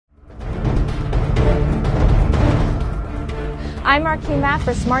I'm Marquis Matt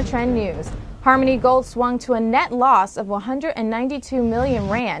for Smart Trend News. Harmony Gold swung to a net loss of 192 million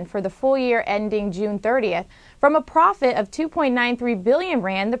rand for the full year ending June 30th from a profit of 2.93 billion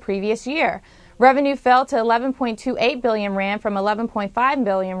rand the previous year. Revenue fell to 11.28 billion rand from 11.5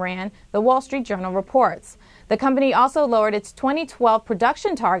 billion rand, the Wall Street Journal reports. The company also lowered its 2012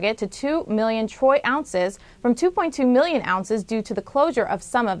 production target to 2 million troy ounces from 2.2 million ounces due to the closure of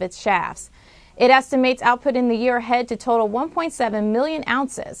some of its shafts. It estimates output in the year ahead to total 1.7 million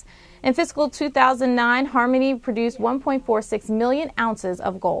ounces. In fiscal 2009, Harmony produced 1.46 million ounces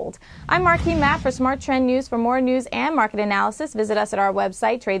of gold. I'm Marquis Matt for Smart Trend News. For more news and market analysis, visit us at our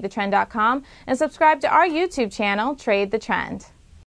website, tradethetrend.com, and subscribe to our YouTube channel, Trade the Trend.